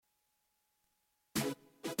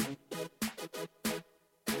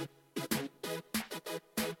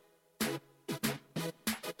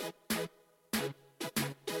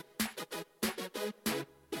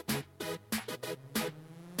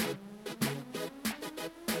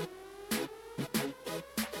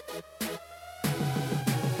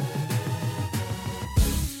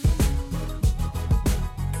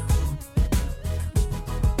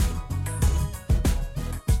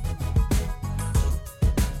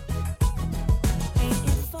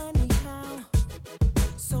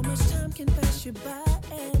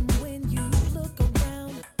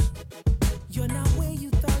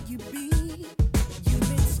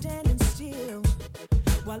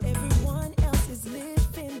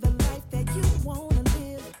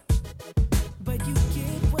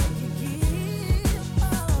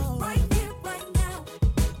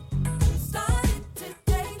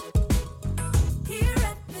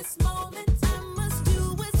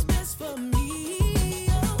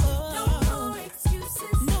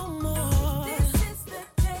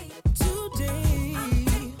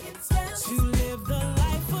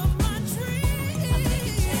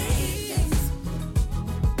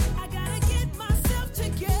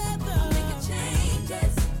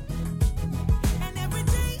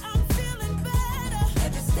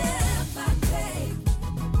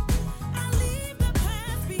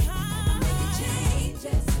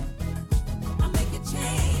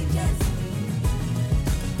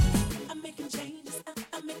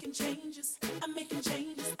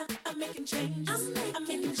I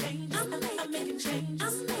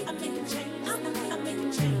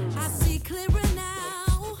see clearer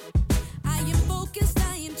now. I am focused,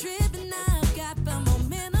 I am driven now. Got the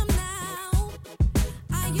momentum now.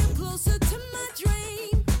 I am closer to my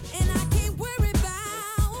dream, and I can't worry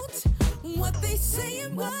about what they say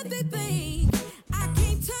and what they think. I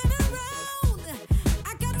can't turn around.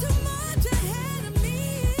 I got too much ahead of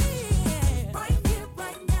me. Right here,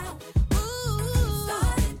 right now. Ooh,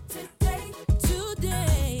 starting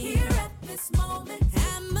today. Here at this moment,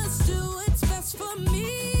 I must do what's best for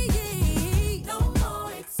me. No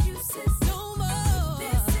more excuses. No more.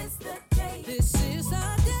 This is the day. This is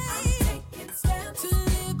the day. I'm taking steps to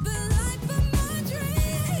live the life of my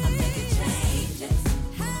dreams. I'm making changes.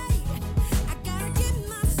 Hey, I gotta get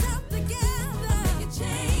myself together. I'm making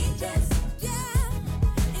changes.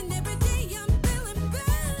 Yeah, and every day I'm feeling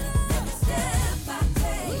better. Every step I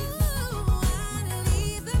take. Ooh, I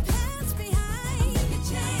leave the past behind. I'm making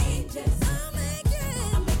changes. I'm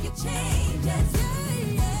making changes. Yeah,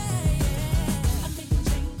 yeah, yeah. I'm making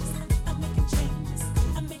changes. I'm making changes.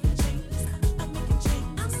 I'm making changes. I'm making changes. I'm making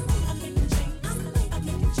changes. I'm making changes. I'm making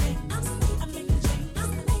changes.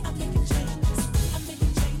 I'm making changes. I'm making changes. I'm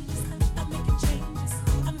making changes. I'm making changes.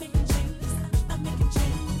 I'm making changes. I'm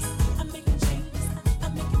making changes.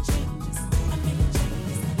 I'm making changes. I'm making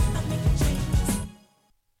changes. I'm making changes.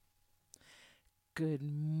 Good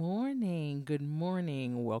morning. Good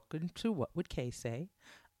morning. Welcome to What Would Kay Say?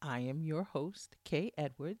 I am your host, Kay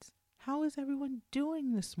Edwards. How is everyone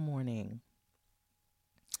doing this morning?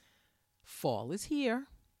 Fall is here.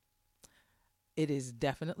 It is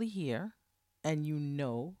definitely here. And you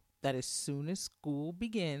know that as soon as school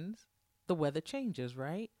begins, the weather changes,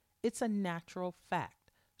 right? It's a natural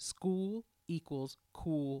fact. School equals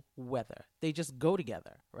cool weather. They just go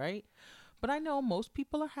together, right? But I know most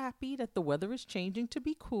people are happy that the weather is changing to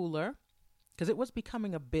be cooler because it was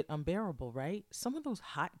becoming a bit unbearable, right? Some of those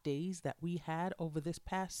hot days that we had over this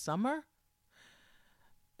past summer,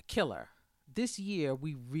 killer. This year,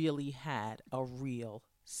 we really had a real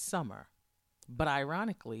summer. But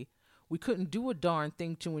ironically, we couldn't do a darn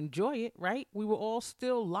thing to enjoy it, right? We were all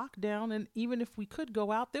still locked down, and even if we could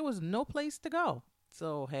go out, there was no place to go.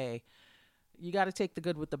 So, hey, you got to take the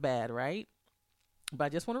good with the bad, right? But I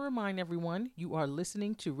just want to remind everyone, you are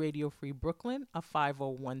listening to Radio Free Brooklyn, a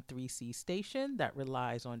 5013C station that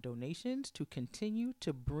relies on donations to continue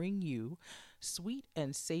to bring you sweet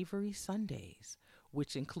and savory Sundays,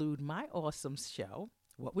 which include my awesome show,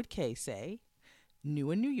 What Would Kay Say?, New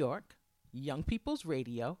in New York, Young People's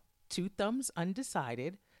Radio, Two Thumbs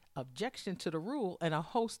Undecided, Objection to the Rule, and a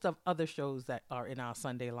host of other shows that are in our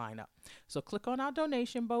Sunday lineup. So click on our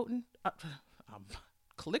donation button.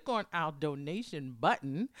 Click on our donation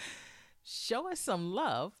button. Show us some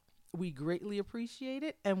love. We greatly appreciate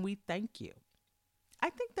it, and we thank you.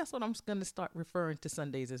 I think that's what I'm going to start referring to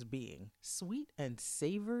Sundays as being. Sweet and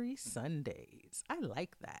savory Sundays. I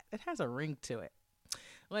like that. It has a ring to it.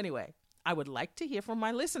 Well, anyway, I would like to hear from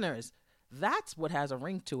my listeners. That's what has a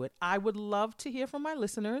ring to it. I would love to hear from my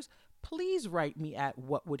listeners. Please write me at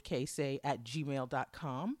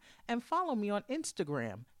whatwouldkaysay@gmail.com and follow me on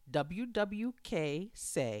Instagram, WWK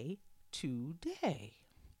Today.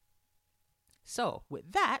 So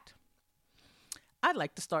with that, I'd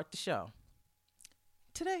like to start the show.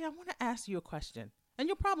 Today, I want to ask you a question. And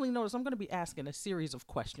you'll probably notice I'm going to be asking a series of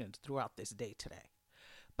questions throughout this day today.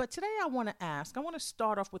 But today I want to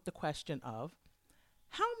start off with the question of,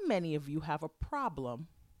 how many of you have a problem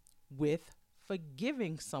with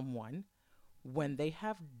forgiving someone when they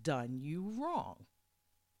have done you wrong?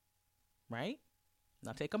 Right?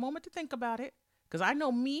 Now take a moment to think about it, because I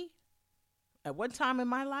know me, at one time in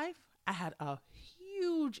my life, I had a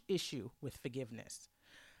huge issue with forgiveness.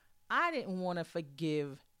 I didn't want to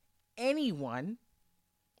forgive anyone,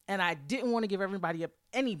 and I didn't want to give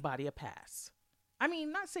anybody a pass. I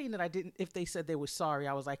mean, not saying that I didn't, if they said they were sorry,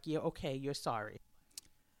 I was like, yeah, okay, you're sorry.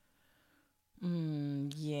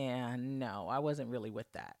 Yeah, no, I wasn't really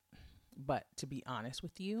with that. But to be honest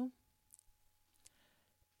with you,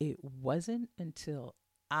 it wasn't until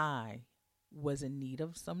I was in need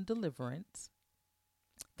of some deliverance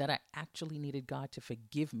that I actually needed God to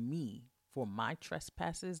forgive me for my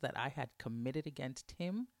trespasses that I had committed against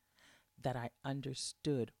him, that I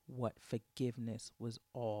understood what forgiveness was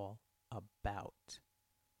all about,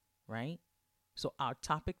 right? So our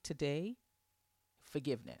topic today,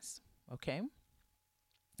 forgiveness, okay?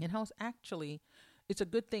 And how it's a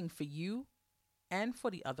good thing for you and for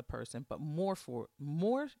the other person, but more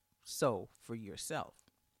so for yourself.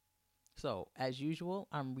 So as usual,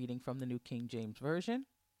 I'm reading from the New King James Version,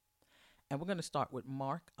 and we're going to start with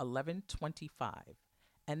Mark 11:25.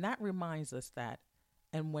 And that reminds us that,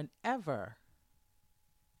 and whenever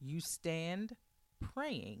you stand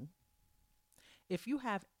praying, if you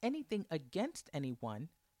have anything against anyone,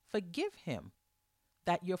 forgive him,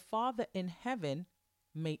 that your Father in heaven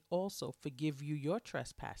may also forgive you your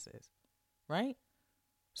trespasses, right?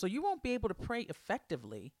 So you won't be able to pray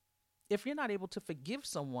effectively if you're not able to forgive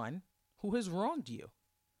someone who has wronged you.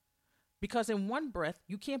 Because in one breath,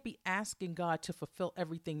 you can't be asking God to fulfill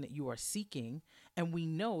everything that you are seeking. And we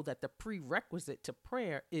know that the prerequisite to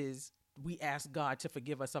prayer is we ask God to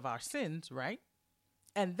forgive us of our sins, right?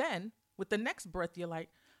 And then with the next breath, you're like,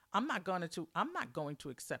 I'm not going to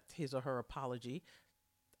accept his or her apology.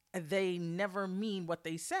 They never mean what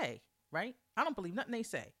they say, right? I don't believe nothing they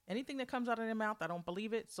say. Anything that comes out of their mouth, I don't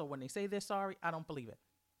believe it. So when they say they're sorry, I don't believe it.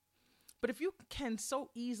 But if you can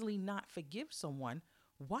so easily not forgive someone,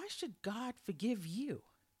 why should God forgive you?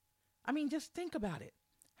 I mean, just think about it.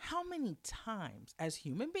 How many times as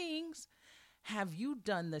human beings have you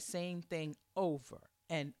done the same thing over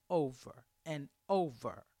and over and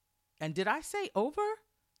over? And did I say over?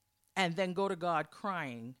 And then go to God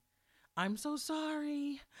crying, I'm so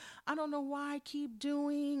sorry. I don't know why I keep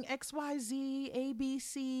doing X, Y, Z, A, B,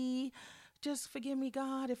 C. Just forgive me,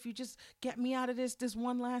 God. If you just get me out of this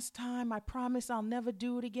one last time, I promise I'll never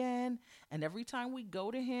do it again. And every time we go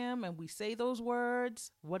to him and we say those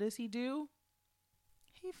words, what does he do?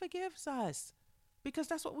 He forgives us, because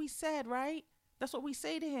that's what we said, right? That's what we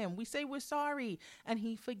say to him. We say we're sorry and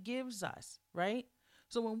he forgives us, right?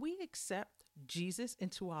 So when we accept Jesus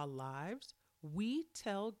into our lives, we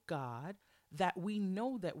tell God that we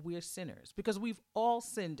know that we're sinners, because we've all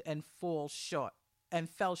sinned and fell short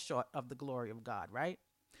of the glory of God, right?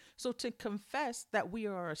 So to confess that we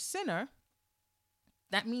are a sinner,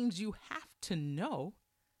 that means you have to know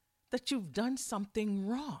that you've done something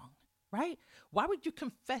wrong, right? Why would you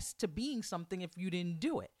confess to being something if you didn't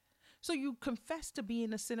do it? So you confess to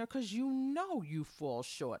being a sinner because you know you fall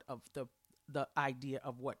short of the idea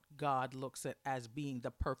of what God looks at as being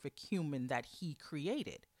the perfect human that he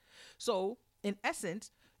created. So in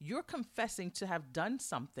essence, you're confessing to have done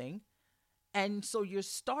something. And so you're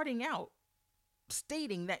starting out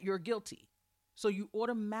stating that you're guilty. So you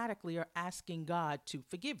automatically are asking God to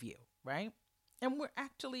forgive you, right? And we're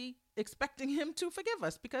actually expecting him to forgive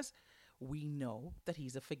us, because we know that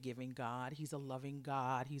he's a forgiving God. He's a loving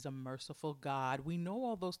God. He's a merciful God. We know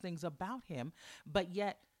all those things about him, but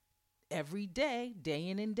yet every day, day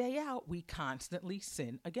in and day out, we constantly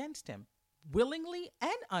sin against him, willingly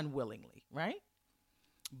and unwillingly, right?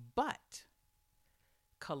 But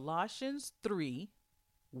Colossians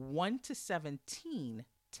 3:1-17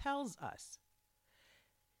 tells us,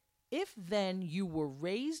 if then you were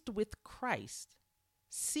raised with Christ,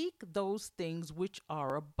 seek those things which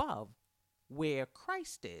are above, where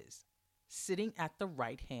Christ is, sitting at the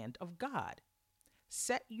right hand of God.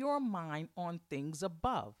 Set your mind on things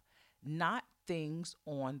above, not things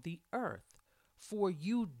on the earth. For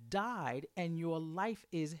you died, and your life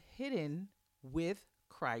is hidden with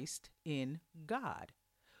Christ in God.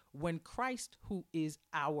 When Christ, who is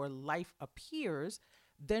our life, appears,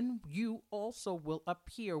 then you also will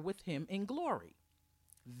appear with him in glory.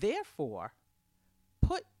 Therefore,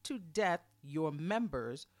 put to death your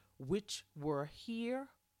members which were here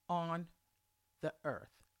on the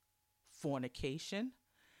earth: fornication,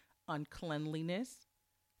 uncleanliness,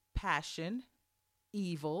 passion,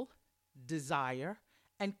 evil, desire,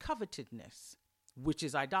 and covetousness, which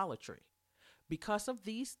is idolatry. Because of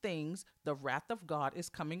these things, the wrath of God is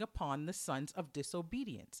coming upon the sons of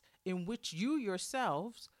disobedience, in which you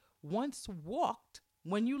yourselves once walked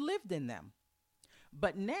when you lived in them.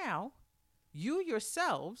 But now you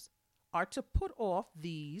yourselves are to put off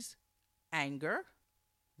these: anger,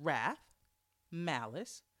 wrath,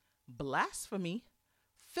 malice, blasphemy,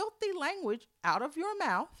 filthy language out of your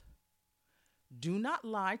mouth. Do not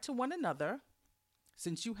lie to one another,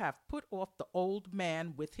 since you have put off the old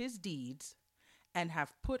man with his deeds, and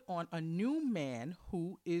have put on a new man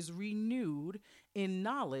who is renewed in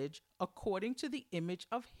knowledge according to the image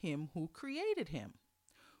of him who created him,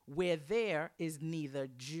 where there is neither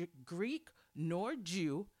Greek nor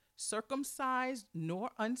Jew, circumcised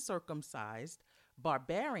nor uncircumcised,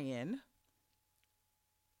 barbarian,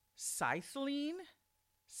 Scythian,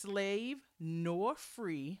 slave nor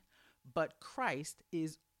free, but Christ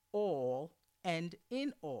is all and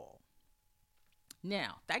in all.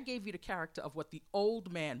 Now, that gave you the character of what the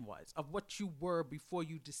old man was, of what you were before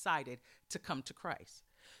you decided to come to Christ.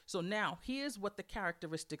 So now, here's what the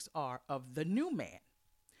characteristics are of the new man.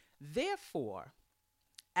 Therefore,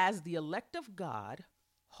 as the elect of God,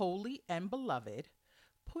 holy and beloved,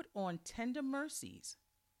 put on tender mercies,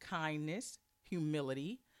 kindness,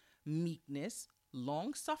 humility, meekness,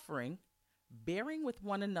 long suffering, bearing with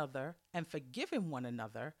one another, and forgiving one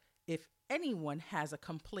another, if anyone has a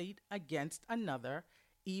complaint against another,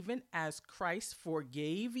 even as Christ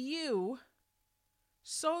forgave you,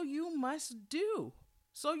 so you must do.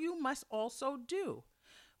 So you must also do.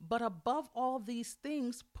 But above all these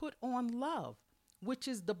things, put on love, which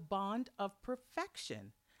is the bond of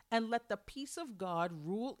perfection. And let the peace of God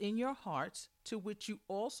rule in your hearts, to which you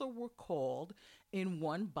also were called in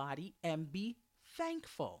one body, and be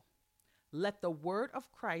thankful. Let the word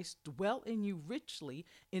of Christ dwell in you richly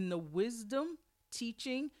in the wisdom,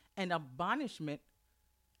 teaching, and admonishment.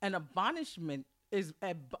 And admonishment is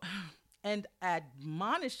and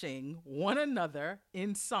admonishing one another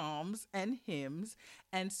in psalms and hymns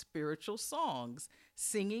and spiritual songs,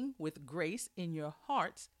 singing with grace in your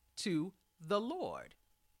hearts to the Lord.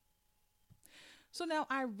 So now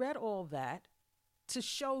I read all that to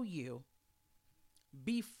show you,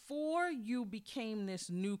 before you became this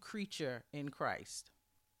new creature in Christ,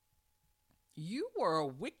 you were a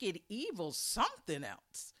wicked, evil something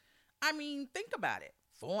else. I mean, think about it.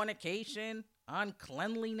 Fornication,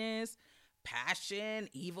 uncleanliness, passion,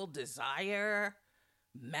 evil desire,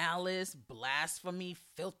 malice, blasphemy,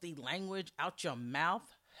 filthy language out your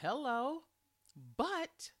mouth. Hello.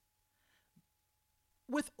 But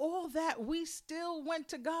with all that, we still went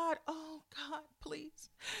to God. Oh, God, please,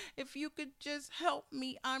 if you could just help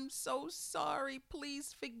me. I'm so sorry.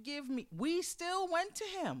 Please forgive me. We still went to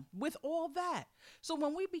him with all that. So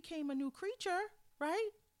when we became a new creature, right,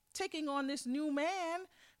 taking on this new man,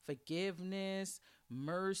 forgiveness,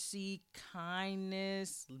 mercy,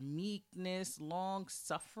 kindness, meekness, long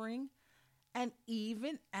suffering, and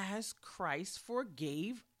even as Christ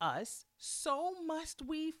forgave us, so must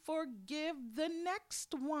we forgive the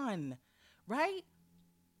next one, right?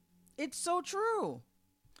 It's so true.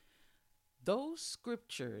 Those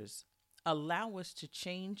scriptures allow us to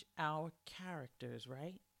change our characters,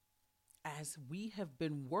 right? As we have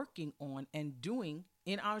been working on and doing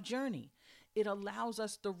in our journey. It allows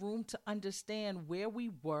us the room to understand where we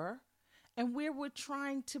were and where we're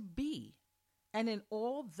trying to be. And in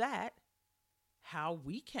all that, how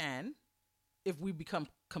we can, if we become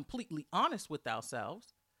completely honest with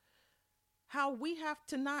ourselves, how we have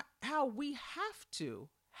to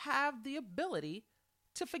have the ability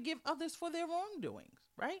to forgive others for their wrongdoings,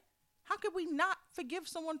 right? How could we not forgive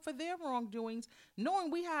someone for their wrongdoings,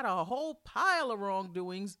 knowing we had a whole pile of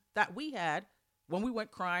wrongdoings that we had when we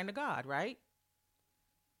went crying to God, right?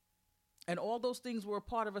 And all those things were a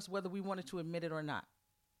part of us, whether we wanted to admit it or not.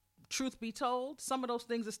 Truth be told, some of those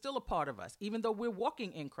things are still a part of us, even though we're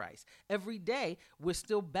walking in Christ. Every day, we're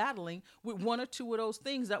still battling with one or two of those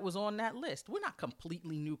things that was on that list. We're not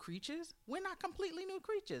completely new creatures. I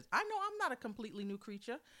know I'm not a completely new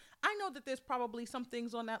creature. I know that there's probably some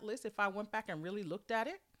things on that list, if I went back and really looked at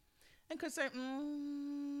it, and could say,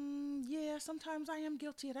 yeah, sometimes I am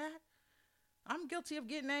guilty of that. I'm guilty of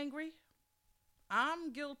getting angry.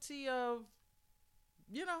 I'm guilty of,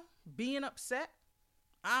 being upset.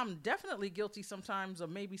 I'm definitely guilty sometimes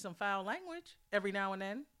of maybe some foul language every now and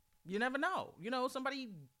then. You never know. Somebody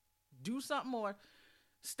do something or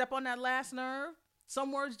step on that last nerve.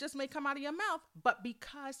 Some words just may come out of your mouth, but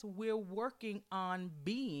because we're working on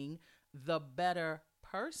being the better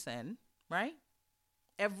person, right?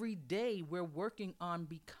 Every day we're working on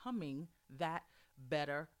becoming that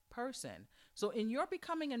better person. So in your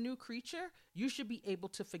becoming a new creature, you should be able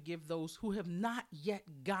to forgive those who have not yet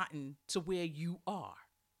gotten to where you are.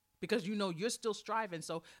 Because you're still striving.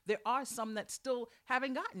 So there are some that still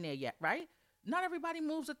haven't gotten there yet, right? Not everybody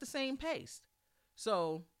moves at the same pace.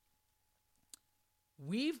 So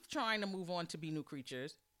we've trying to move on to be new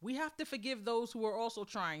creatures. We have to forgive those who are also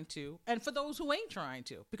trying to, and for those who ain't trying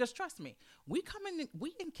to. Because trust me, we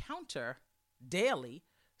encounter daily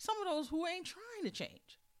some of those who ain't trying to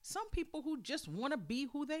change. Some people who just want to be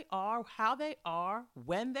who they are, how they are,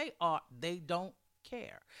 when they are, they don't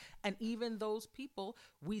care. And even those people,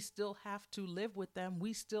 we still have to live with them.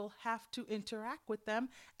 We still have to interact with them.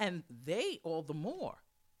 And they all the more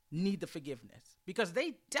need the forgiveness because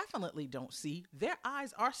they definitely don't see. Their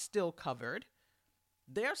eyes are still covered.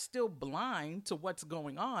 They're still blind to what's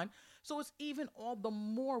going on. So it's even all the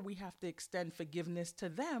more we have to extend forgiveness to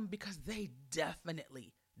them because they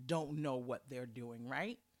definitely don't know what they're doing,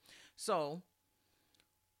 right? So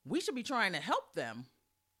we should be trying to help them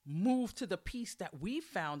move to the peace that we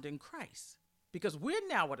found in Christ, because we're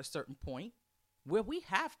now at a certain point where we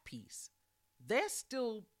have peace. They're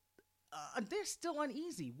still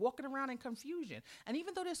uneasy, walking around in confusion. And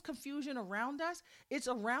even though there's confusion around us, it's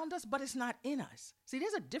around us, but it's not in us. See,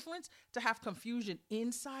 there's a difference to have confusion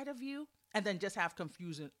inside of you and then just have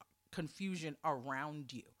confusion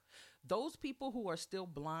around you. Those people who are still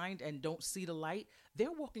blind and don't see the light,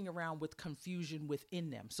 they're walking around with confusion within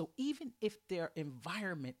them. So even if their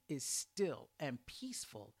environment is still and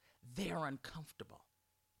peaceful, they're uncomfortable.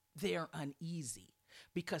 They're uneasy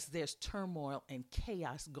because there's turmoil and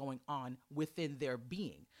chaos going on within their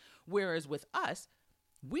being. Whereas with us,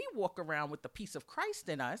 we walk around with the peace of Christ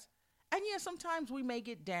in us. And yeah, sometimes we may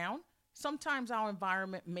get down. Sometimes our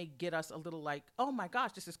environment may get us a little like, oh my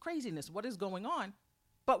gosh, this is craziness. What is going on?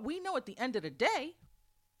 But we know at the end of the day,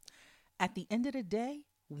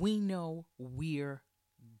 we know we're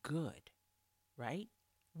good, right?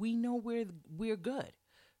 We know we're good.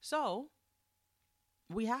 So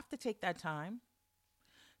we have to take that time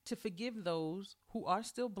to forgive those who are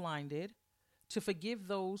still blinded, to forgive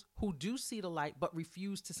those who do see the light but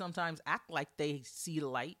refuse to sometimes act like they see the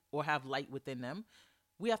light or have light within them.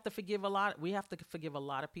 We have to forgive a lot. We have to forgive a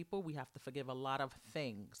lot of people. We have to forgive a lot of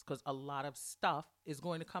things because a lot of stuff is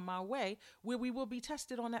going to come our way where we will be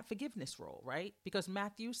tested on that forgiveness roll, right? Because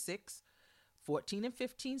Matthew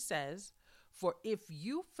 6:14-15 says, "For if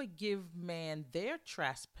you forgive man their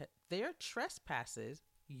trespasses,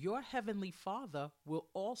 your heavenly Father will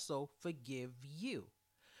also forgive you.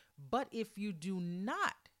 But if you do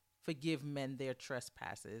not forgive men their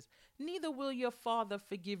trespasses, neither will your Father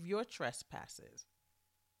forgive your trespasses."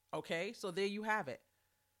 Okay, so there you have it.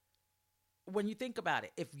 When you think about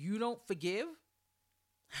it, if you don't forgive,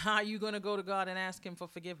 how are you going to go to God and ask him for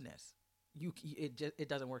forgiveness? It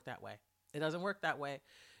doesn't work that way. It doesn't work that way.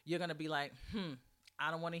 You're going to be like,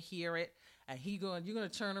 I don't want to hear it. And you're going to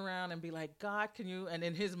turn around and be like, God, can you? And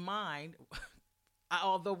in his mind,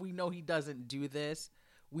 although we know he doesn't do this,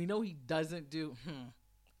 we know he doesn't do,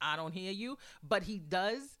 I don't hear you, but he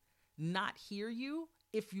does not hear you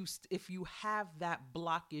if you have that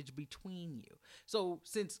blockage between you. So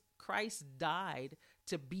since Christ died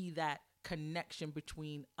to be that connection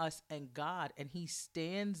between us and God, and he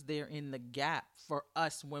stands there in the gap for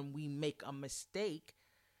us when we make a mistake,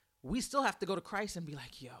 we still have to go to Christ and be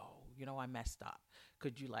like, yo, I messed up.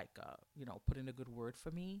 Could you put in a good word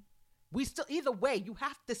for me? Either way, you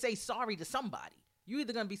have to say sorry to somebody. You're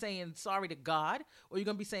either going to be saying sorry to God or you're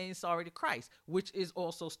going to be saying sorry to Christ, which is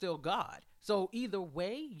also still God. So either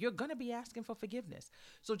way, you're going to be asking for forgiveness.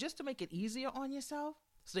 So just to make it easier on yourself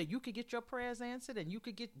so that you could get your prayers answered and you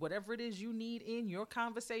could get whatever it is you need in your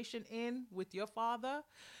conversation in with your Father,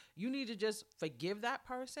 you need to just forgive that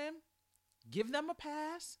person, give them a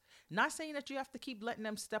pass. Not saying that you have to keep letting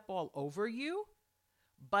them step all over you,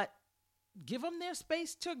 but give them their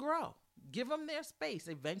space to grow. Give them their space.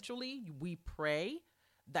 Eventually, we pray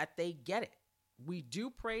that they get it. We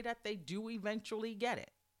do pray that they do eventually get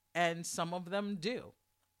it. And some of them do.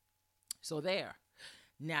 So there.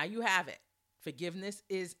 Now you have it. Forgiveness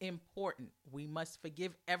is important. We must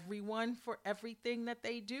forgive everyone for everything that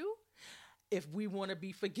they do if we want to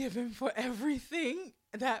be forgiven for everything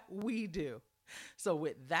that we do. So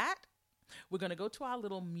with that, we're going to go to our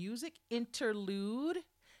little music interlude.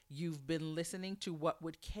 You've been listening to What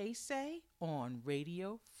Would Kay Say on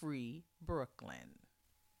Radio Free Brooklyn.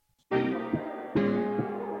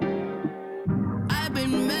 I've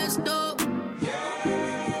been messed up,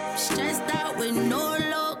 stressed out with no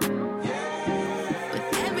luck. But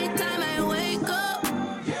every time I wake up,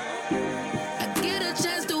 I get a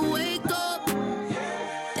chance to wake up.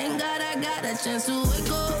 Thank God I got a chance to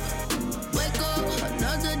wake up.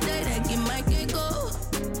 Another day that get my cake up.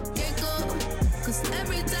 Cause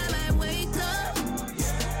every time I wake up,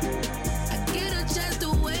 I get a chance to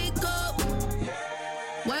wake up.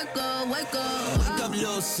 Wake up. Wake up,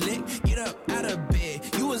 little slick, get up out of bed.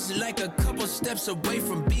 You was like a couple steps away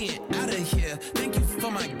from being out of here. Thank you for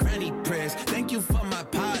my granny prayers. Thank you for my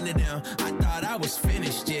partner down. I thought I was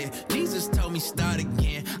finished, yeah. Jesus told me start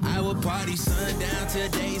again. I would party sundown till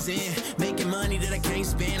day's end. Making money that I can't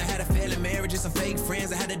spend. I had a failing marriage and some fake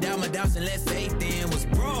friends. I had to doubt my doubts and let faith in. Was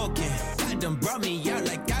broken. God done brought me out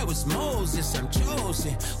like I was Moses. I'm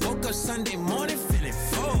chosen. Woke up Sunday morning feeling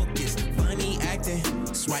focused. Funny acting.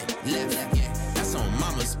 Swipe left, yeah. That's on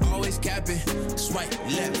mama's always capping. Swipe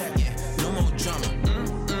left, yeah. No more drama.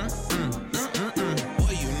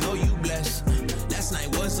 Boy, you know you blessed. Last night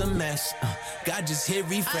was a mess. God just hit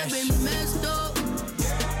refresh. I've been messed up,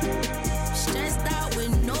 stressed out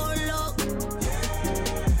with no luck.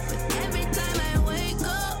 But every time I wake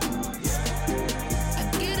up, I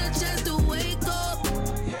get a chance to wake up.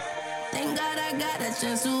 Thank God I got a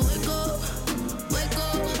chance to wake up.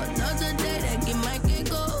 Another day that get my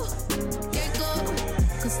cake up.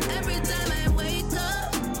 Cause every time I wake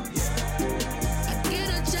up, I get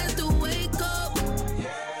a chance to wake up.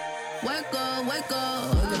 Wake up.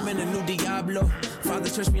 in a new Diablo. Father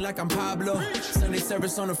touched me like I'm Pablo. Sunday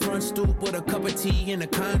service on the front stoop with a cup of tea in a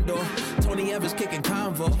condo. Tony Evans kicking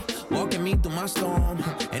convo, walking me through my storm.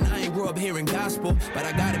 And I ain't grew up hearing gospel, but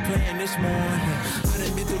I got it playing this morning. I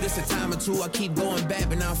done been through this a time or two. I keep going back,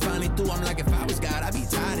 but now I'm finally through. I'm like, if I was God, I'd be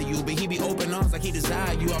tired of you. But he be open arms like he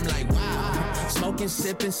desire you. I'm like, wow. Smoking,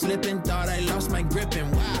 sipping, slipping, thought I lost my grip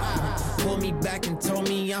and wow. Pulled me back and told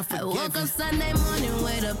me I'm forgiven. I woke up Sunday morning,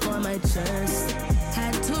 weight up on my chest.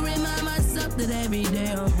 Had to remind myself that every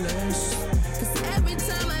day I'm blessed. Cause every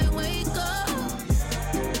time I wake up,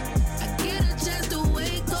 I get a chance to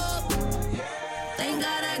wake up. Thank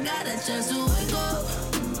God I got a chance to wake up.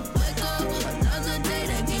 Wake up, another day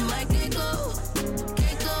that keep my cake up.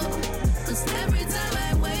 Cake up, cause every time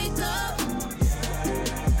I wake up,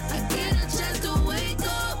 I get a chance to wake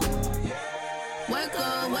up. Wake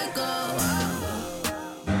up, wake up.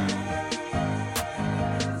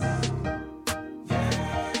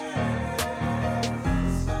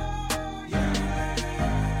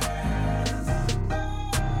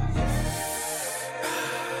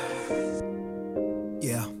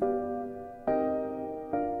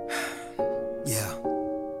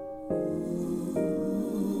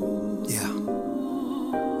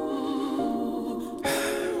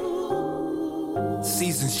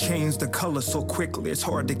 Seasons change the color so quickly, it's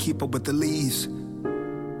hard to keep up with the leaves.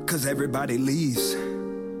 Cause everybody leaves.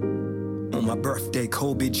 On my birthday,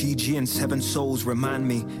 Kobe, Gigi, and 7 souls remind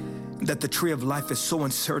me that the tree of life is so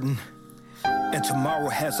uncertain. And tomorrow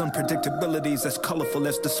has unpredictabilities as colorful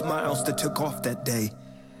as the smiles that took off that day.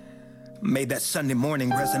 May that Sunday morning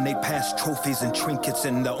resonate past trophies and trinkets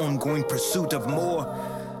in the ongoing pursuit of more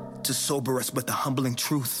to sober us with the humbling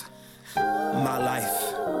truth. My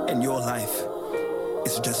life and your life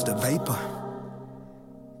is just a vapor.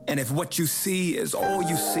 And if what you see is all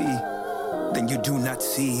you see, then you do not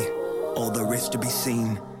see all there is to be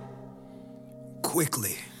seen.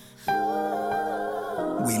 Quickly,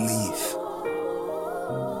 we leave.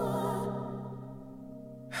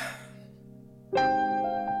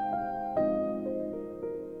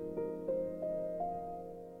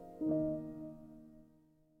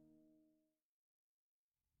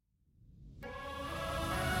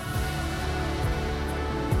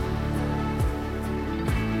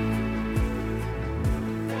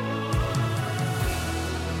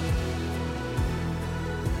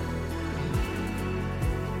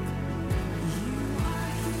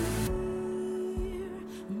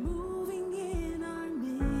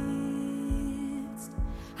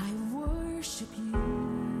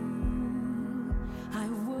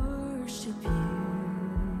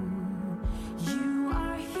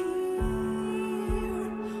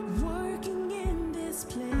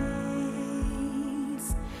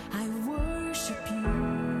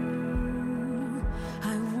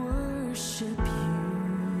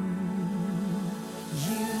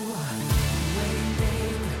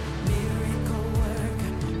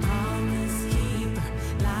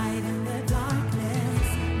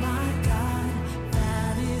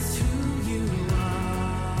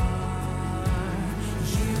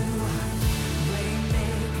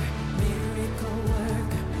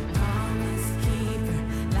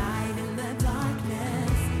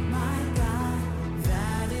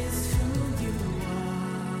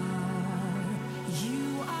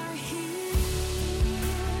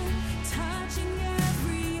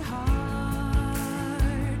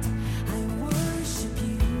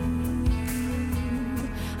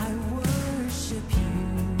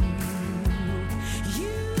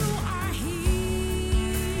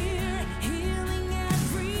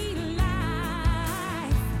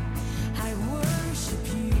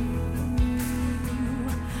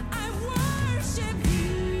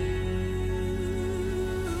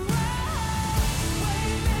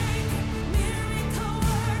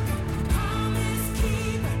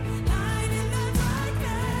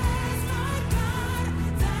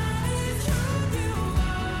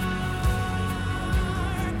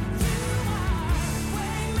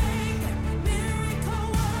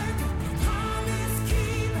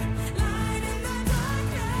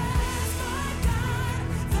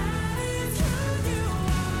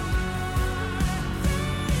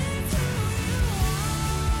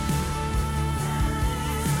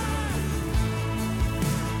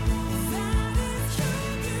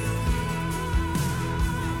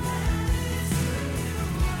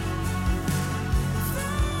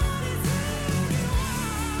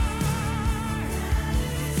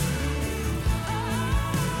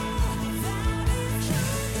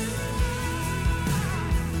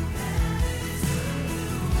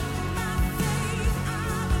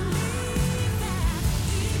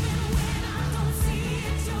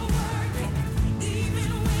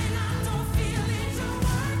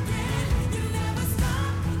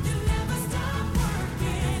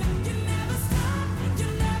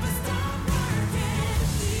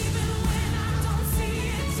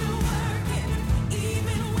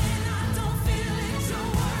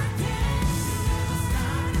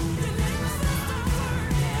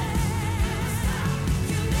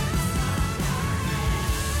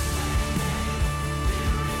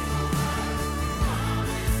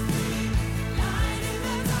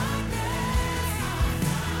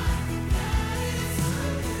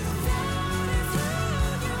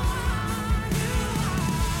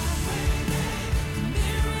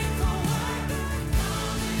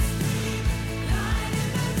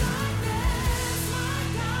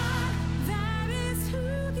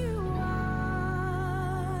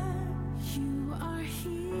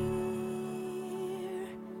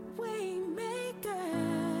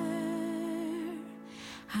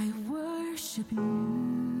 you.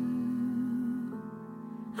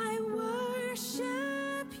 I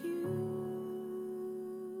worship you.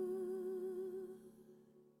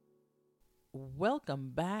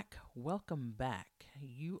 Welcome back. Welcome back.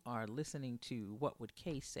 You are listening to What Would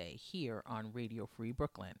Kay Say here on Radio Free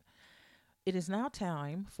Brooklyn. It is now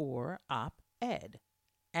time for Op-Ed.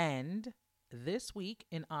 And this week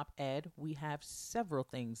in Op-Ed, we have several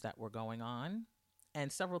things that were going on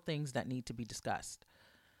and several things that need to be discussed.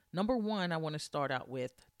 Number one, I want to start out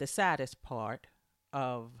with the saddest part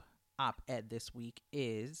of Op-Ed this week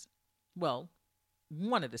is, well,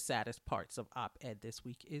 one of the saddest parts of Op-Ed this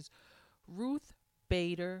week is Ruth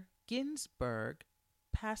Bader Ginsburg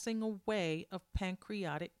passing away of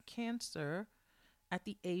pancreatic cancer at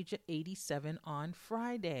the age of 87 on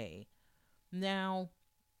Friday. Now,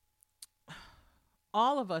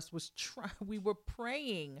 all of us we were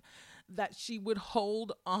praying that she would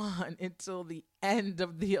hold on until the end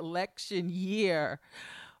of the election year.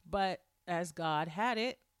 But as God had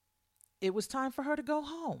it, it was time for her to go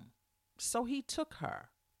home. So he took her.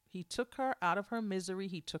 He took her out of her misery.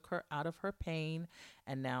 He took her out of her pain.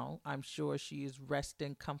 And now I'm sure she is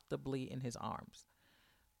resting comfortably in his arms.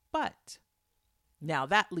 But now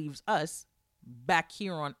that leaves us back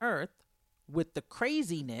here on earth with the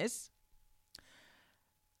craziness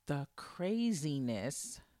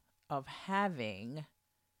of having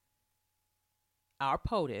our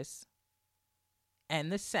POTUS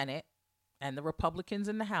and the Senate and the Republicans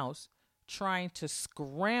in the House trying to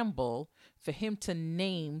scramble for him to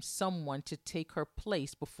name someone to take her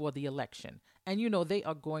place before the election. And, you know, they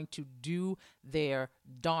are going to do their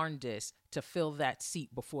darndest to fill that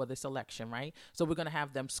seat before this election, right? So we're going to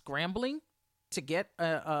have them scrambling to get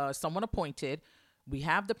someone appointed. We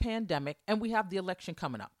have the pandemic and we have the election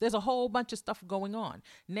coming up. There's a whole bunch of stuff going on.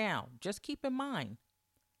 Now, just keep in mind,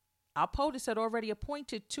 our POTUS had already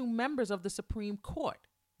appointed 2 members of the Supreme Court,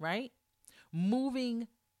 right? Moving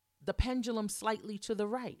the pendulum slightly to the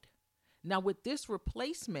right. Now, with this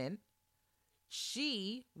replacement,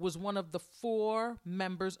 she was one of the 4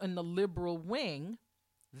 members in the liberal wing.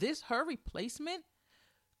 Her replacement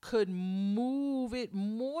could move it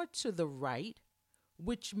more to the right,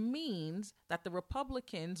 which means that the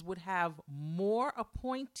Republicans would have more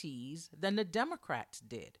appointees than the Democrats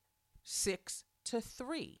did,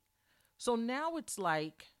 6-3. So now it's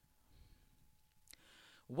like,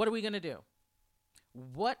 what are we going to do?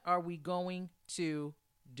 What are we going to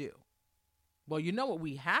do? Well, you know what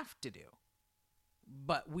we have to do,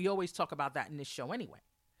 but we always talk about that in this show anyway.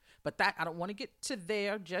 But that, I don't want to get to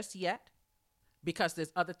there just yet because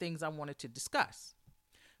there's other things I wanted to discuss.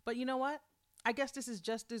 But you know what? I guess this is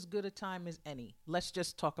just as good a time as any. Let's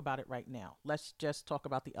just talk about it right now. Let's just talk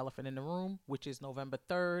about the elephant in the room, which is November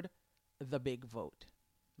 3rd, the big vote,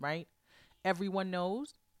 right? Everyone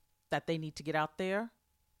knows that they need to get out there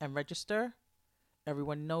and register.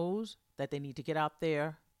 Everyone knows that they need to get out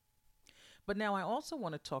there. But now I also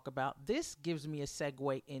want to talk about, this gives me a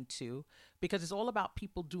segue into, because it's all about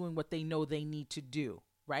people doing what they know they need to do,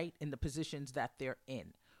 right? In the positions that they're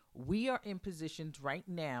in. We are in positions right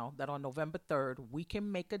now that on November 3rd, we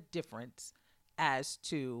can make a difference as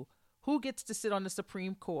to who gets to sit on the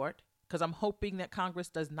Supreme Court, because I'm hoping that Congress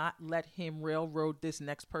does not let him railroad this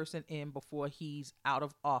next person in before he's out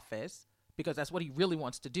of office, because that's what he really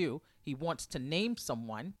wants to do. He wants to name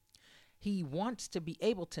someone. He wants to be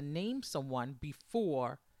able to name someone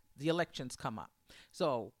before the elections come up.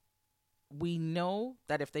 So we know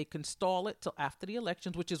that if they can stall it till after the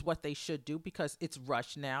elections, which is what they should do because it's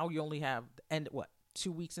rushed now. You only have,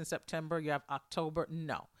 2 weeks in September. You have October.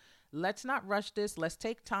 No, let's not rush this. Let's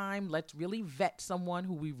take time. Let's really vet someone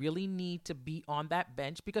who we really need to be on that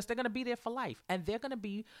bench because they're going to be there for life. And they're going to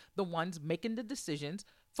be the ones making the decisions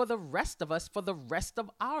for the rest of us, for the rest of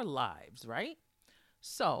our lives, right?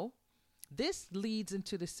 So this leads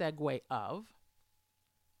into the segue of,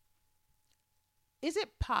 is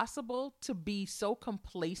it possible to be so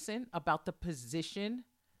complacent about the position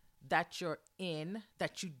that you're in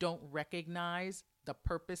that you don't recognize the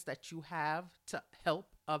purpose that you have to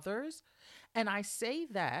help others? And I say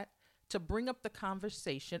that to bring up the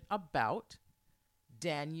conversation about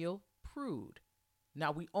Daniel Prude.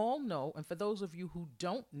 Now, we all know, and for those of you who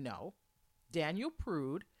don't know, Daniel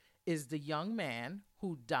Prude is the young man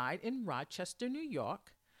who died in Rochester, New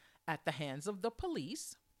York, at the hands of the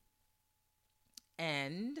police.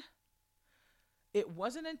 And it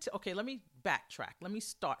wasn't until, okay, let me backtrack. Let me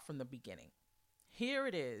start from the beginning. Here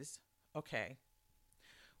it is. Okay.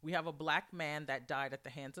 We have a black man that died at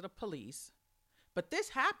the hands of the police. But this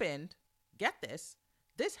happened, get this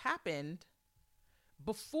happened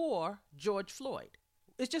before George Floyd.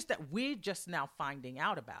 It's just that we're just now finding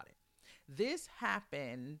out about it. This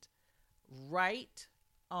happened right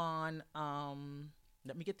on,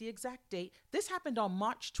 let me get the exact date. This happened on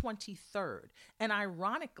March 23rd. And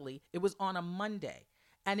ironically, it was on a Monday.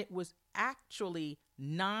 And it was actually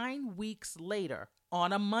 9 weeks later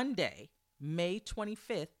on a Monday, May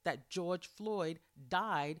 25th, that George Floyd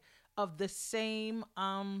died of the same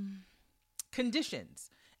conditions,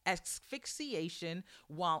 asphyxiation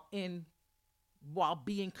while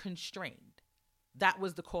being constrained. That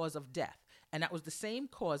was the cause of death. And that was the same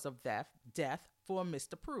cause of death for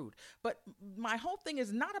Mr. Prude. But my whole thing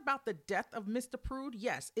is not about the death of Mr. Prude.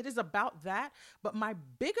 Yes, it is about that. But my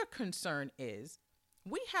bigger concern is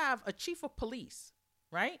we have a chief of police,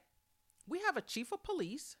 right? We have a chief of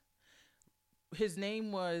police. His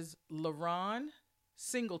name was LaRon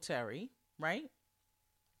Singletary, right?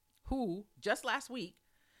 Who just last week,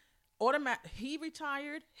 he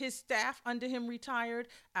retired, his staff under him retired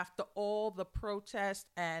after all the protests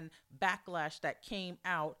and backlash that came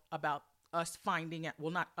out about us finding out, well,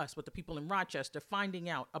 not us, but the people in Rochester finding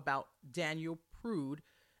out about Daniel Prude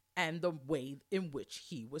and the way in which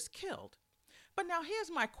he was killed. But now here's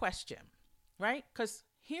my question, right? Because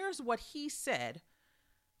here's what he said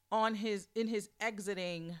in his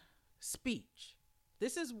exiting speech.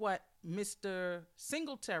 This is what Mr.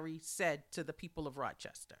 Singletary said to the people of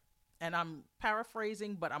Rochester. And I'm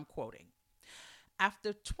paraphrasing, but I'm quoting.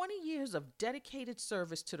 After 20 years of dedicated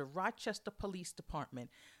service to the Rochester Police Department,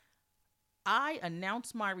 I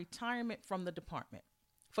announce my retirement from the department.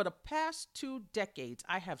 For the past 2 decades,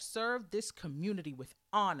 I have served this community with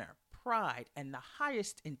honor, pride, and the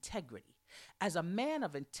highest integrity. As a man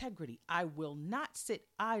of integrity, I will not sit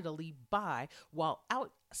idly by while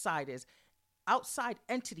outside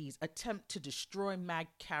entities attempt to destroy my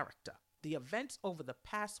character. The events over the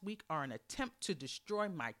past week are an attempt to destroy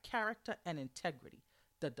my character and integrity.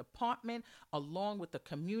 The department, along with the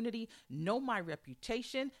community, know my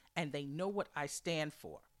reputation and they know what I stand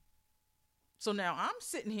for. So now I'm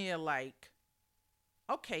sitting here like,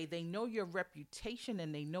 okay, they know your reputation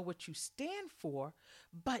and they know what you stand for,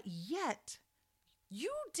 but yet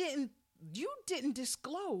you didn't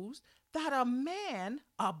disclose that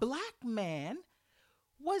a black man,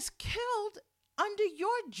 was killed under your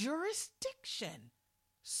jurisdiction.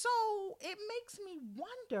 So it makes me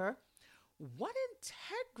wonder, what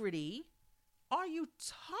integrity are you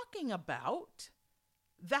talking about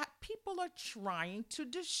that people are trying to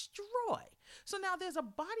destroy? So now there's a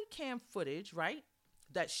body cam footage, right,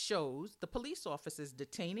 that shows the police officers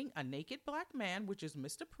detaining a naked black man, which is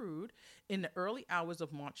Mr. Prude, in the early hours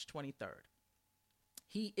of March 23rd.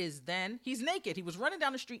 He's naked. He was running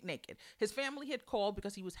down the street naked. His family had called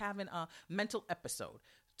because he was having a mental episode.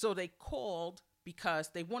 So they called because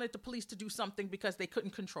they wanted the police to do something because they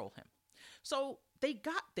couldn't control him. So they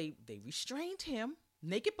restrained him.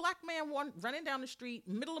 Naked black man running down the street,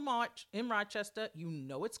 middle of March in Rochester. You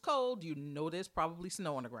know it's cold. You know there's probably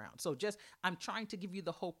snow on the ground. So I'm trying to give you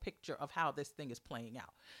the whole picture of how this thing is playing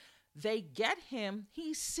out. They get him.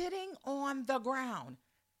 He's sitting on the ground,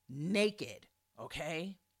 naked.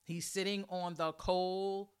 Okay? He's sitting on the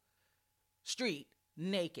cold street,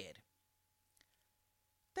 naked.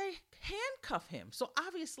 They handcuff him. So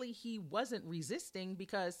obviously he wasn't resisting,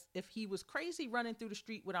 because if he was crazy running through the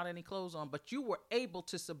street without any clothes on, but you were able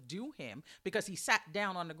to subdue him because he sat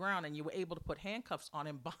down on the ground and you were able to put handcuffs on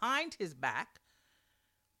him behind his back,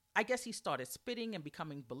 I guess he started spitting and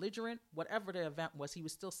becoming belligerent. Whatever the event was, he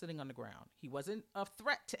was still sitting on the ground. He wasn't a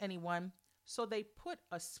threat to anyone. So they put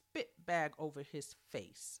a spit bag over his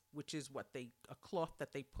face, which is a cloth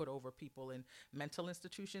that they put over people in mental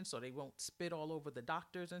institutions so they won't spit all over the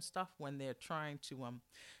doctors and stuff when they're trying to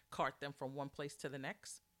cart them from one place to the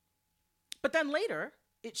next. But then later,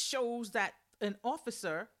 it shows that an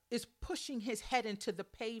officer is pushing his head into the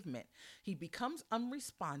pavement. He becomes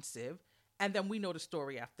unresponsive, and then we know the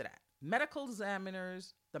story after that.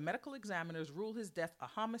 The medical examiners rule his death a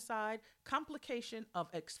homicide, complication of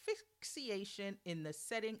asphyxiation in the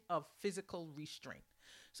setting of physical restraint.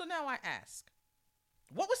 So now I ask,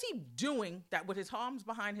 what was he doing that with his arms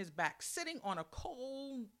behind his back, sitting on a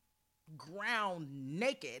cold ground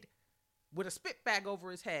naked with a spit bag over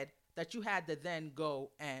his head, that you had to then go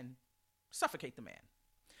and suffocate the man?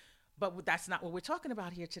 But that's not what we're talking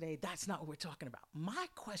about here today. That's not what we're talking about. My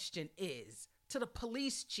question is to the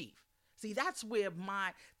police chief. See, that's where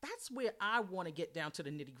I want to get down to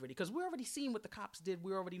the nitty gritty, because we're already seeing what the cops did.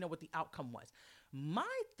 We already know what the outcome was.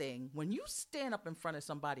 My thing, when you stand up in front of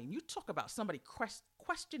somebody and you talk about somebody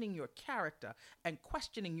questioning your character and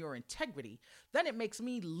questioning your integrity, then it makes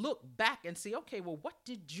me look back and say, okay, well, what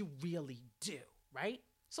did you really do, right?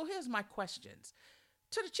 So here's my questions.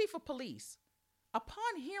 To the chief of police,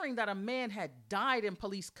 Upon hearing that a man had died in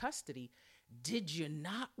police custody, did you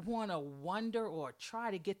not want to wonder or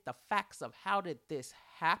try to get the facts of how did this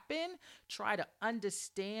happen? Try to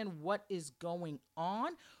understand what is going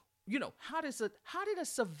on? You know, how did a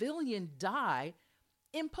civilian die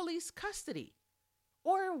in police custody?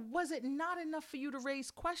 Or was it not enough for you to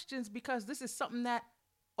raise questions because this is something that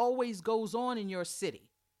always goes on in your city?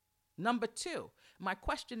 Number 2, my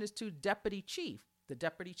question is to Deputy Chief. The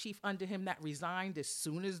deputy chief under him that resigned as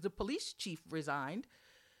soon as the police chief resigned,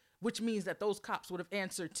 which means that those cops would have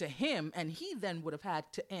answered to him and he then would have had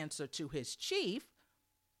to answer to his chief.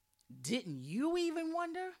 Didn't you even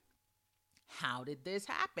wonder? How did this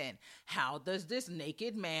happen? How does this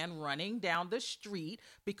naked man running down the street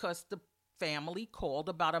because the family called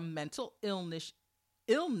about a mental illness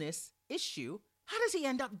issue, how does he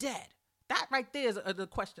end up dead? That right there is the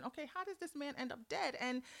question. Okay, how does this man end up dead?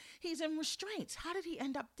 And he's in restraints. How did he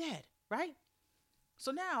end up dead, right?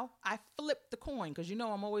 So now I flip the coin because you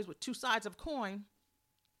know I'm always with two sides of a coin.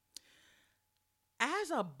 As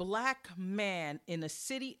a black man in the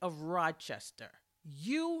city of Rochester,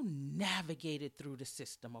 you navigated through the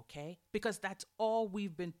system, okay? Because that's all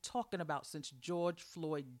we've been talking about since George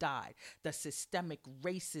Floyd died. The systemic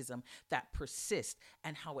racism that persists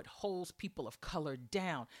and how it holds people of color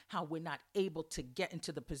down, how we're not able to get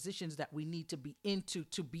into the positions that we need to be into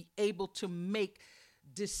to be able to make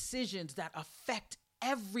decisions that affect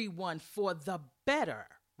everyone for the better,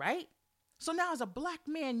 right? So now as a black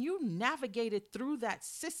man, you navigated through that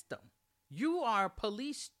system. You are a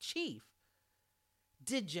police chief.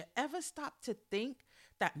 Did you ever stop to think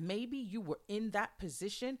that maybe you were in that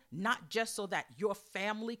position, not just so that your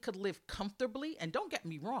family could live comfortably? And don't get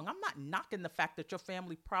me wrong, I'm not knocking the fact that your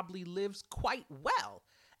family probably lives quite well.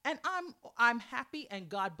 And I'm happy and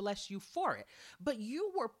God bless you for it. But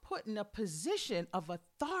you were put in a position of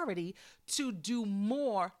authority to do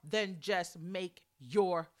more than just make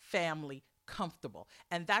your family comfortable.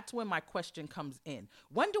 And that's when my question comes in.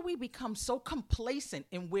 When do we become so complacent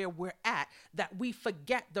in where we're at that we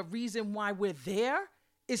forget the reason why we're there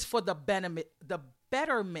is for the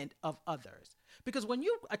betterment of others? Because when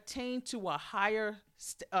you attain to a higher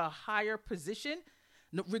position,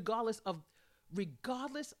 regardless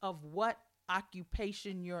of what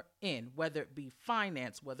occupation you're in, whether it be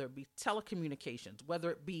finance, whether it be telecommunications,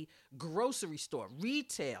 whether it be grocery store,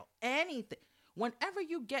 retail, anything, whenever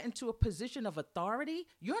you get into a position of authority,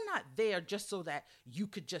 you're not there just so that you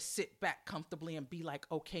could just sit back comfortably and be like,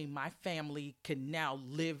 okay, my family can now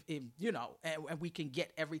live in, and we can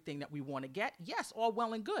get everything that we want to get. Yes, all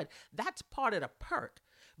well and good. That's part of the perk.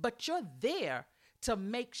 But you're there to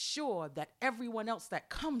make sure that everyone else that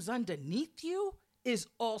comes underneath you is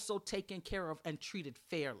also taken care of and treated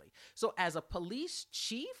fairly. So as a police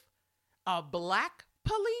chief, a black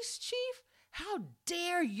police chief, how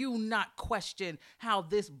dare you not question how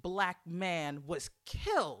this black man was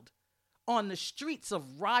killed on the streets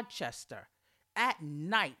of Rochester at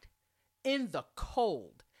night, in the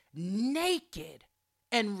cold, naked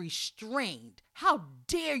and restrained? How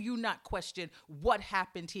dare you not question what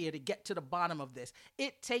happened here to get to the bottom of this?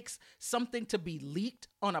 It takes something to be leaked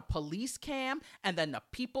on a police cam and then the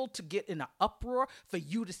people to get in an uproar for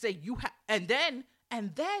you to say you have, and then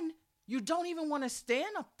you don't even want to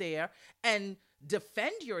stand up there and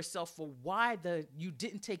defend yourself for why you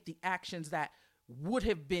didn't take the actions that would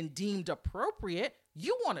have been deemed appropriate.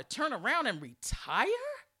 You want to turn around and retire,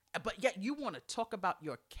 but yet you want to talk about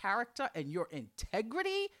your character and your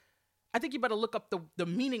integrity? I think you better look up the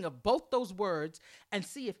meaning of both those words and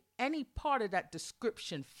see if any part of that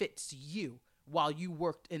description fits you while you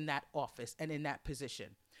worked in that office and in that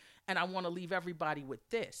position. And I want to leave everybody with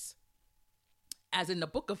this. As in the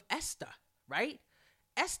book of Esther, right?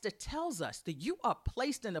 Esther tells us that you are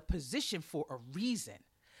placed in a position for a reason.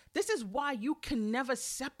 This is why you can never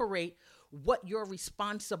separate what your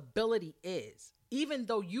responsibility is. Even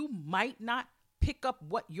though you might not pick up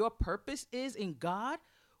what your purpose is in God,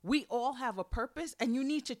 we all have a purpose, and you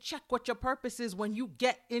need to check what your purpose is when you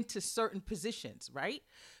get into certain positions, right?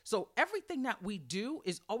 So everything that we do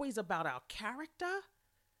is always about our character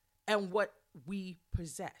and what we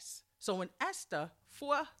possess. So in Esther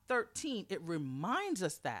 4:13, it reminds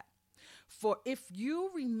us that, for if you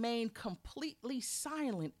remain completely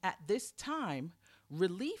silent at this time,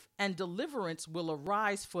 relief and deliverance will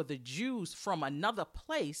arise for the Jews from another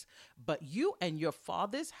place, but you and your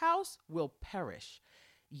father's house will perish.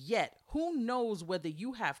 Yet, who knows whether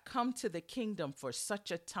you have come to the kingdom for such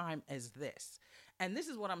a time as this? And this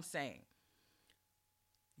is what I'm saying.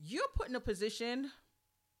 You're put in a position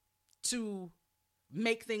to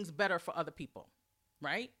make things better for other people,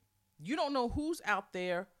 right? You don't know who's out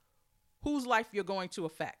there whose life you're going to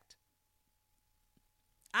affect.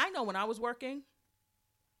 I know when I was working,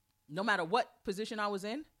 no matter what position I was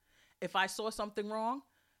in, if I saw something wrong,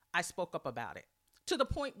 I spoke up about it, to the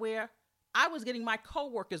point where I was getting my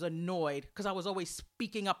coworkers annoyed because I was always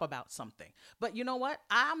speaking up about something. But you know what?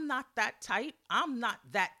 I'm not that type. I'm not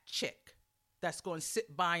that chick that's going to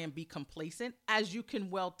sit by and be complacent. As you can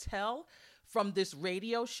well tell from this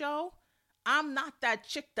radio show, I'm not that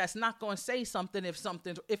chick that's not going to say something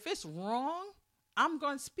if it's wrong, I'm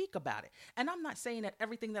going to speak about it. And I'm not saying that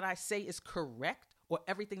everything that I say is correct or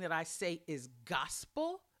everything that I say is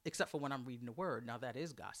gospel, except for when I'm reading the word. Now that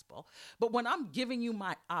is gospel. But when I'm giving you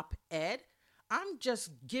my op-ed, I'm just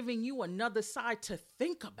giving you another side to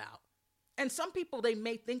think about. And some people, they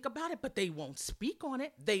may think about it, but they won't speak on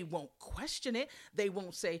it. They won't question it. They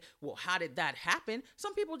won't say, well, how did that happen?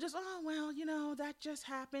 Some people just, oh, well, that just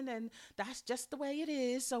happened and that's just the way it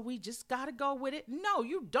is. So we just got to go with it. No,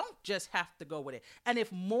 you don't just have to go with it. And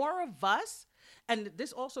if more of us, and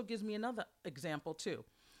this also gives me another example too.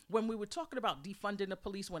 When we were talking about defunding the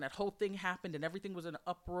police, when that whole thing happened and everything was in an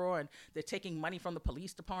uproar and they're taking money from the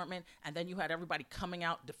police department, and then you had everybody coming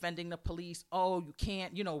out defending the police. Oh, you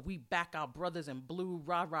can't, we back our brothers in blue,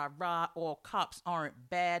 rah, rah, rah. All cops aren't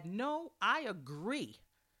bad. No, I agree.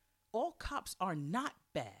 All cops are not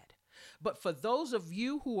bad. But for those of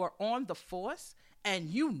you who are on the force and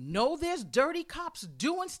there's dirty cops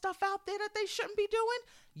doing stuff out there that they shouldn't be doing,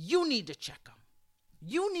 you need to check them.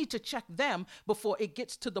 You need to check them before it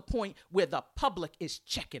gets to the point where the public is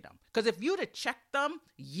checking them. Because if you'd have checked them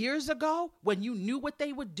years ago, when you knew what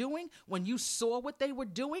they were doing, when you saw what they were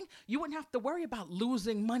doing, you wouldn't have to worry about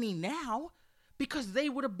losing money now, because they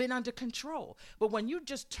would have been under control. But when you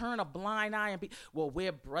just turn a blind eye and be, well,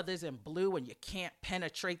 we're brothers in blue and you can't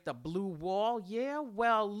penetrate the blue wall. Yeah,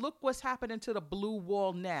 well, look what's happening to the blue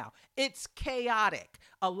wall now. It's chaotic.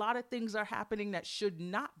 A lot of things are happening that should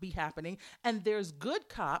not be happening. And there's good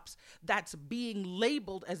cops that's being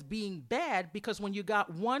labeled as being bad, because when you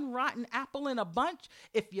got one rotten apple in a bunch,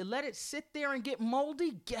 if you let it sit there and get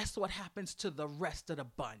moldy, guess what happens to the rest of the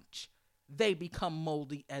bunch? They become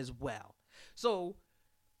moldy as well. So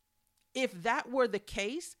if that were the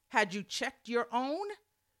case, had you checked your own,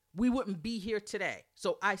 we wouldn't be here today.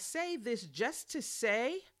 So I say this just to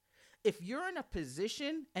say, if you're in a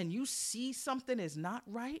position and you see something is not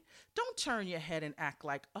right, don't turn your head and act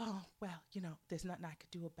like, oh, well, there's nothing I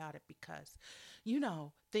could do about it because,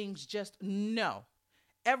 things just, no.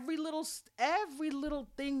 Every little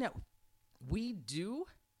thing that we do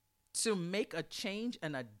to make a change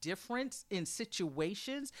and a difference in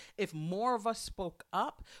situations, if more of us spoke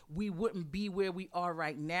up, we wouldn't be where we are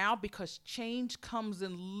right now, because change comes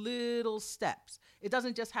in little steps. It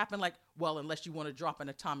doesn't just happen like, well, unless you want to drop an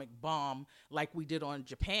atomic bomb like we did on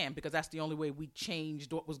Japan, because that's the only way we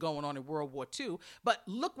changed what was going on in World War II. But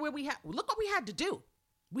look what we had to do.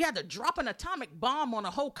 We had to drop an atomic bomb on a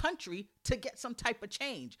whole country to get some type of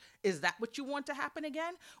change. Is that what you want to happen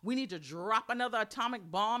again? We need to drop another atomic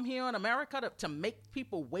bomb here in America to make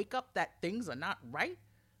people wake up that things are not right?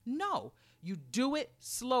 No, you do it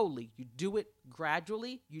slowly. You do it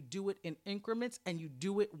gradually. You do it in increments, and you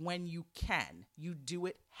do it when you can. You do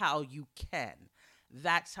it how you can.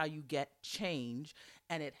 That's how you get change,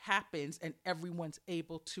 and it happens, and everyone's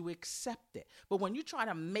able to accept it. But when you try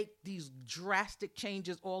to make these drastic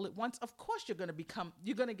changes all at once, of course you're going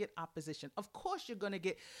to get opposition. Of course you're going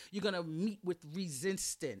to meet with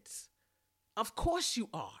resistance. Of course you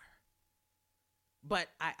are. But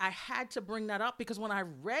I had to bring that up, because when I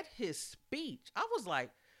read his speech, I was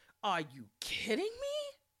like, are you kidding me?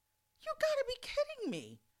 You got to be kidding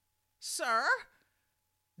me, sir.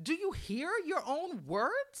 Do you hear your own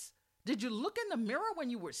words? Did you look in the mirror when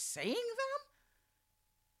you were saying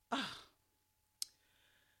them?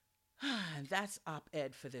 And that's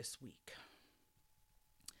op-ed for this week.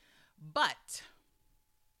 But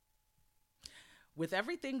with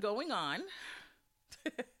everything going on,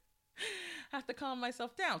 I have to calm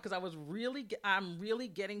myself down, because I'm really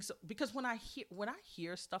getting so, because when I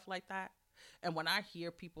hear stuff like that, and when I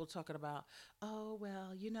hear people talking about, oh,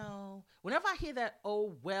 well, whenever I hear that,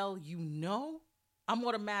 oh, well, I'm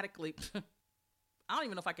automatically, I don't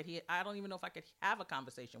even know if I could have a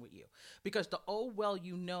conversation with you, because the, oh, well,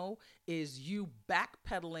 is you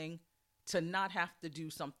backpedaling to not have to do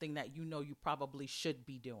something that you probably should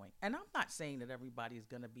be doing. And I'm not saying that everybody's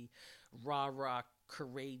going to be rah-rah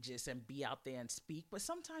courageous and be out there and speak, but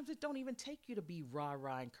sometimes it don't even take you to be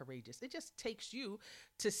rah-rah and courageous. It just takes you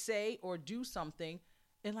to say or do something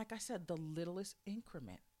in, like I said, the littlest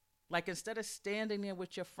increment. Like, instead of standing there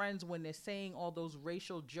with your friends when they're saying all those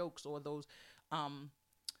racial jokes or those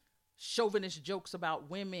chauvinist jokes about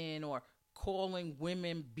women, or calling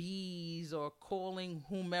women bees, or calling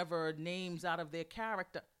whomever names out of their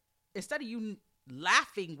character, instead of you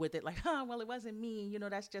laughing with it like, well, it wasn't me,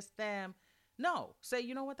 that's just them. No, say,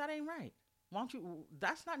 you know what, that ain't right. Why don't you,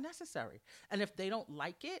 that's not necessary. And if they don't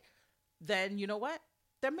like it, then you know what?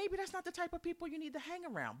 Then maybe that's not the type of people you need to hang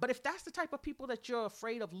around. But if that's the type of people that you're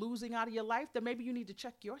afraid of losing out of your life, then maybe you need to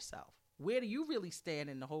check yourself. Where do you really stand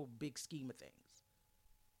in the whole big scheme of things?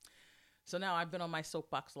 So now I've been on my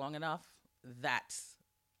soapbox long enough. That's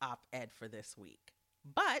op-ed for this week.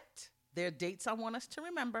 But there are dates I want us to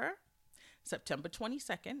remember. September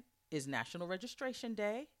 22nd is National Registration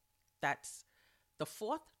Day. That's the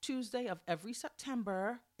fourth Tuesday of every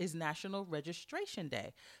September is National Registration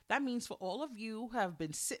Day. That means for all of you who have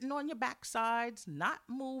been sitting on your backsides, not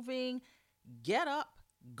moving, get up,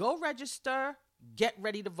 go register, get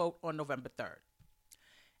ready to vote on November 3rd.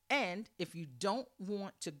 And if you don't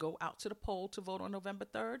want to go out to the poll to vote on November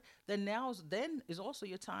 3rd, then then is also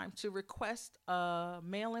your time to request a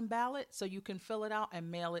mail-in ballot so you can fill it out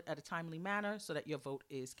and mail it at a timely manner so that your vote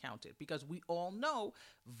is counted. Because we all know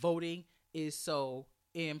voting is so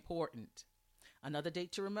important. Another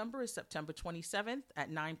date to remember is September 27th at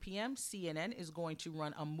 9 p.m. CNN is going to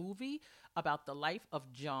run a movie about the life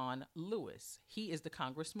of John Lewis. He is the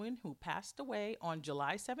congressman who passed away on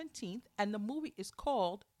July 17th, and the movie is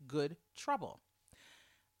called Good Trouble.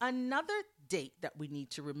 Another date that we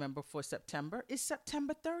need to remember for September is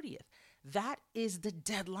September 30th. That is the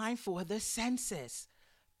deadline for the census.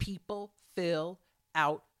 People fill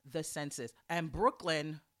out the census. And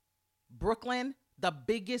Brooklyn, the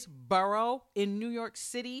biggest borough in New York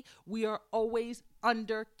City, we are always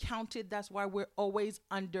undercounted. That's why we're always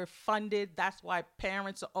underfunded. That's why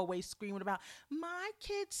parents are always screaming about, my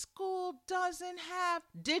kid's school doesn't have.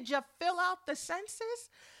 Did you fill out the census?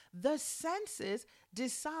 The census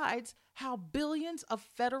decides how billions of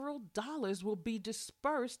federal dollars will be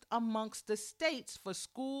dispersed amongst the states for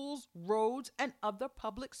schools, roads, and other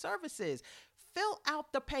public services. Fill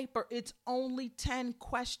out the paper. It's only 10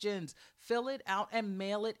 questions. Fill it out and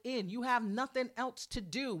mail it in. You have nothing else to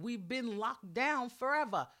do. We've been locked down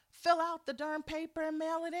forever. Fill out the darn paper and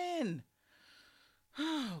mail it in.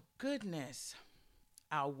 Oh, goodness.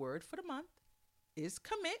 Our word for the month is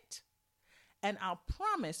commit. And our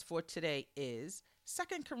promise for today is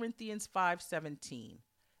 2 Corinthians 5:17.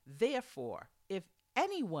 Therefore, if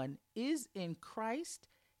anyone is in Christ,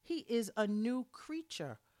 he is a new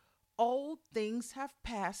creature. Old things have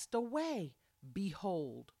passed away.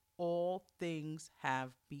 Behold, all things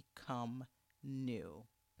have become new.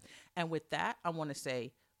 And with that, I want to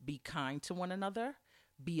say, be kind to one another.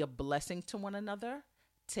 Be a blessing to one another.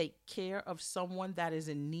 Take care of someone that is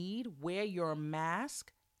in need. Wear your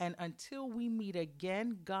mask. And until we meet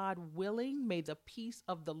again, God willing, may the peace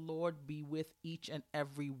of the Lord be with each and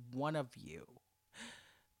every one of you.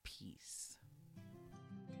 Peace.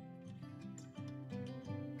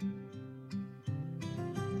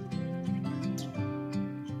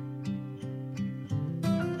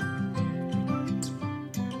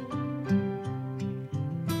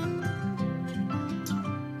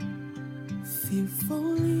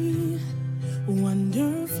 Fearfully,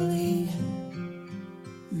 wonderfully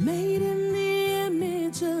made in the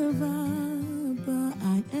image of Abba,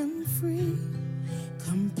 I am free,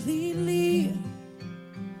 completely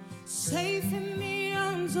safe in the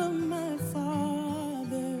arms of my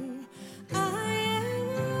Father. I am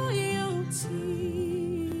royalty.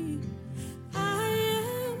 I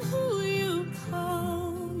am who you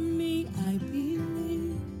call me. I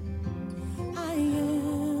believe I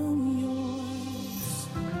am yours.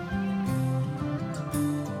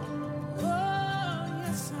 Oh,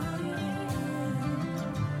 yes, I am.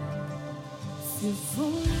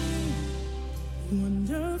 Fearfully,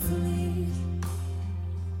 wonderfully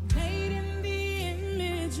made in the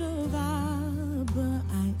image of Abba.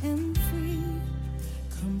 I am free,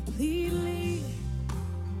 completely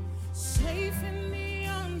safe in the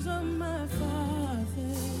arms of my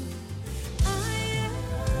Father. I am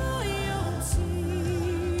royalty.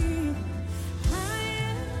 I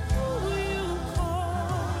am who you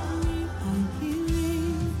call me. I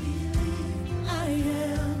believe I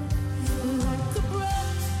am like a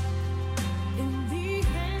breath in the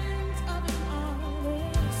hands of an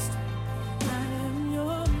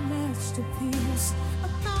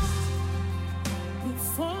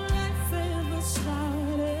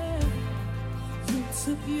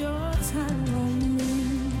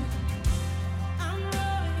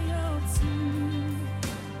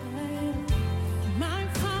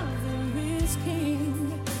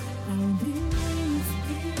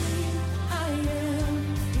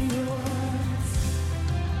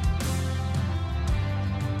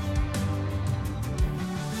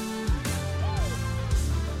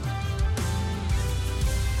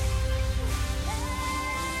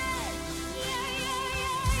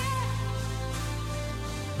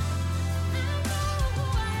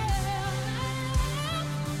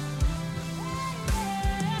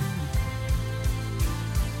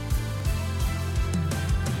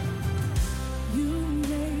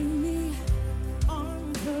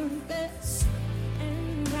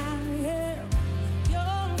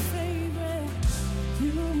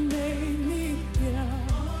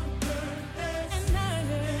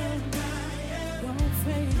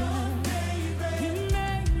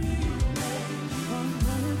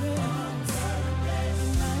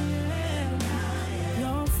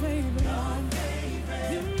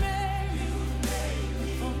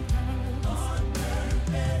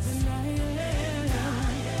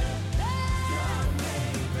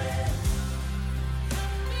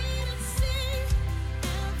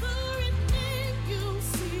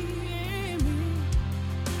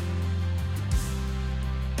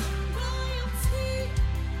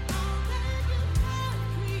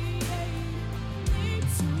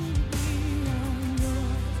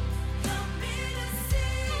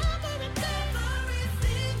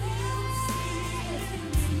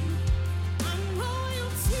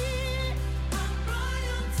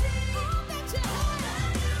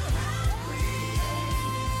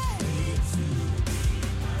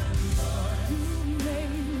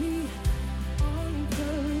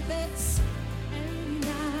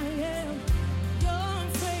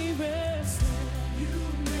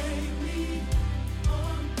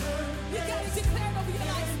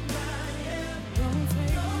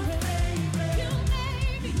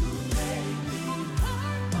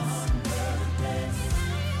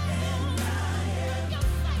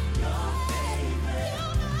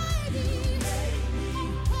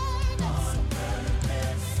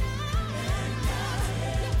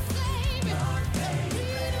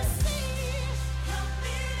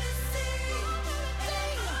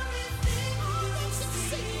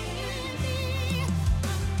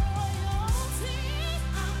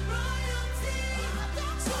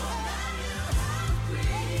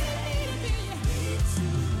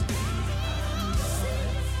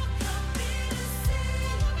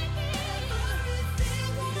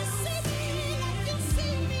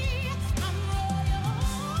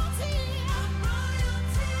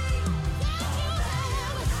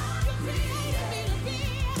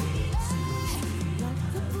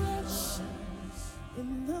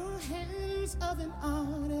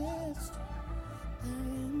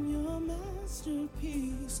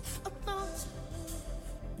masterpiece. A thought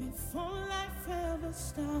before life ever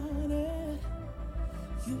started.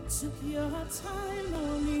 You took your time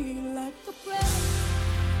on me like a breath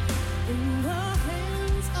in the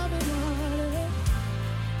hands of an artist.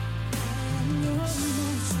 I'm your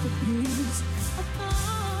masterpiece. A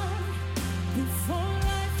thought before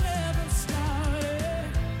life ever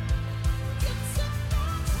started. You took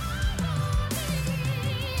your time on me.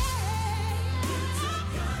 You took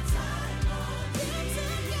your time on me. You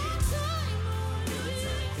took your time on me. You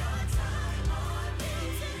took your time on me. You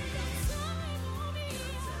took your time on me. You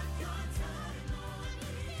took your time on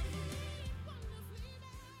me.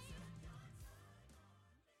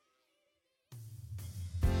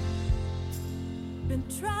 Been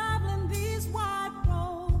traveling these wide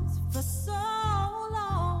roads for so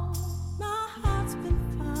long. My heart's been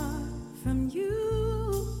far from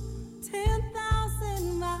you,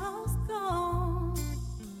 10,000 miles gone.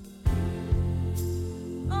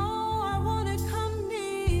 Oh, I wanna come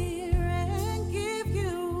near and give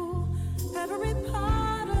you every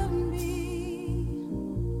part of me,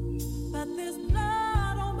 but there's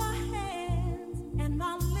blood on my hands and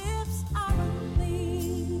my lips are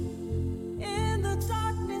unclean. In the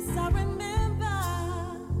darkness I remember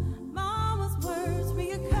Mama's words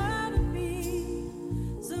reoccur to me.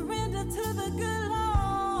 Surrender to the good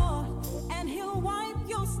Lord and He'll wipe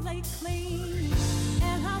your slate clean.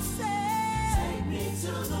 And I'll say, take me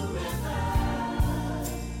to the river.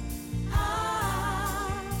 I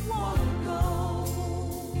wanna go.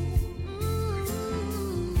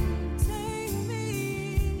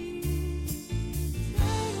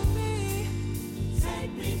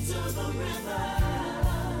 Take me to the river.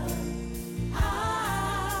 I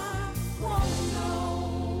wanna know.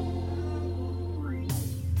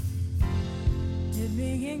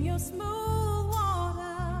 Living in your smooth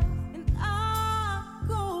water, and I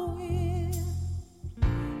go in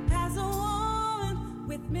as a woman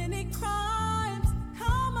with many crosses.